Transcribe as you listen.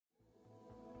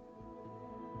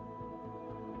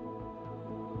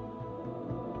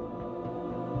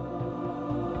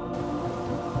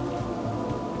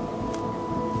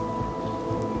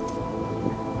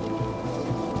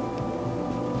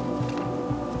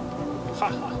Ha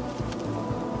ha.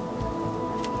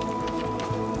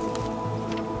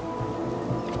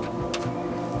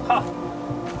 Ha.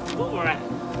 Boomerang.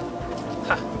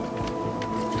 Ha.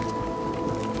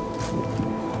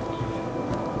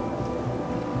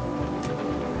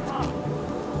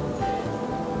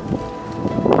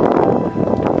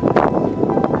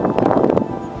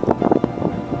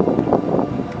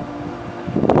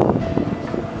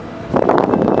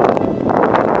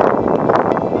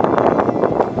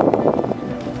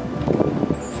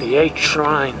 The 8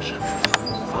 shrines.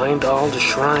 Find all the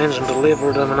shrines and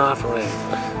deliver them an offering.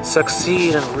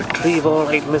 Succeed and retrieve all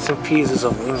 8 missing pieces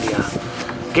of India.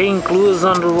 Gain clues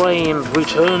on the way and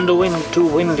return the wind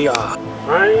to India.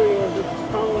 I am the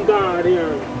stone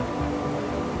guardian.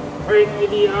 Bring me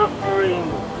the offering,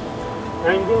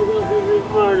 and you will be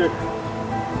rewarded.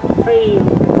 Fail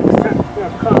and accept your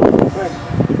consequence.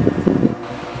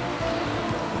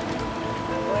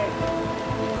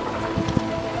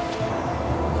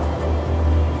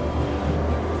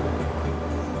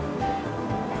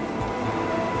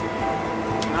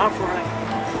 Offering.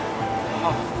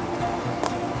 Oh,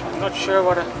 I'm not sure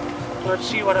what let's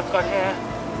see what I've got here.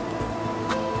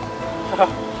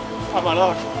 Oh my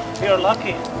lord, you're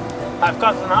lucky. I've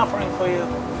got an offering for you.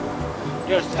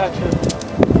 Dear statue,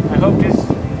 I hope this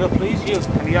will please you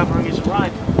and the offering is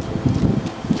right.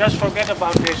 Just forget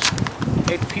about this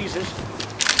 8 pieces.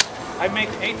 I make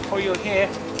 8 for you here.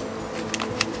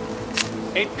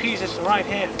 8 pieces right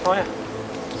here for you.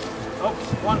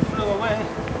 Oops, one flew away.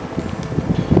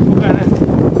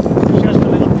 Just a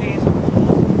little piece.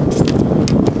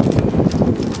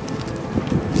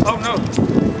 Oh no!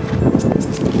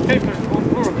 Paper won't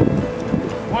work.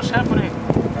 What's happening?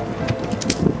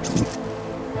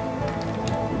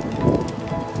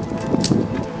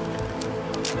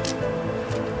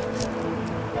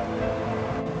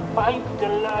 Find the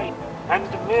light and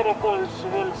the miracles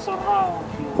will surround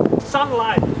you.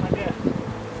 Sunlight, my dear.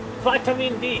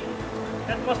 Vitamin D.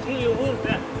 That must heal your wound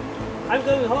then. I'm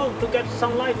going home to get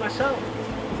some light myself.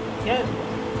 Yes.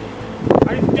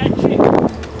 I'm dead chick.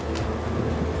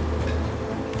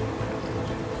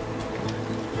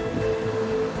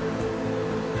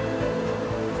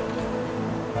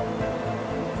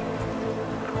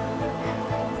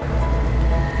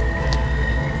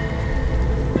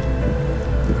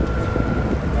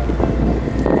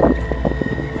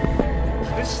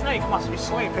 This snake must be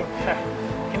sleeping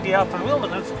in the open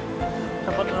wilderness.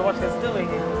 I wonder what he's doing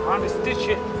on this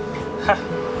stitch.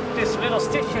 This little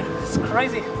stitch is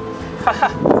crazy.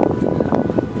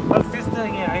 What's this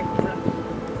doing here?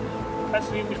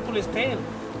 Actually, we pull his tail.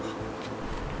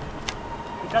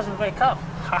 He doesn't wake up.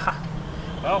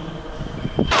 Oh.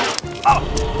 Oh!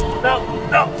 No!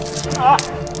 No! Ah!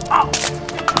 Ah!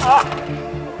 Ah!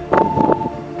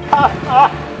 Ah! Ah!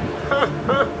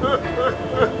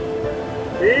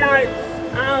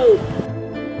 Lights out!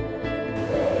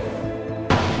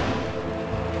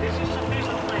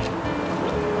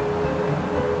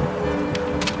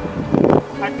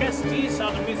 I guess these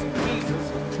are the missing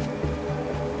pieces.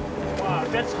 Wow,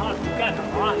 that's hard to get,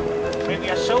 right? Maybe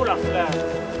a solar flare.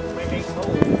 Maybe it's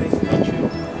old, they statue.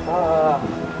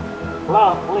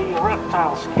 Lovely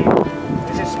reptile skin.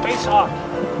 This is space art.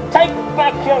 Take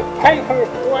back your paper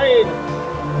plane!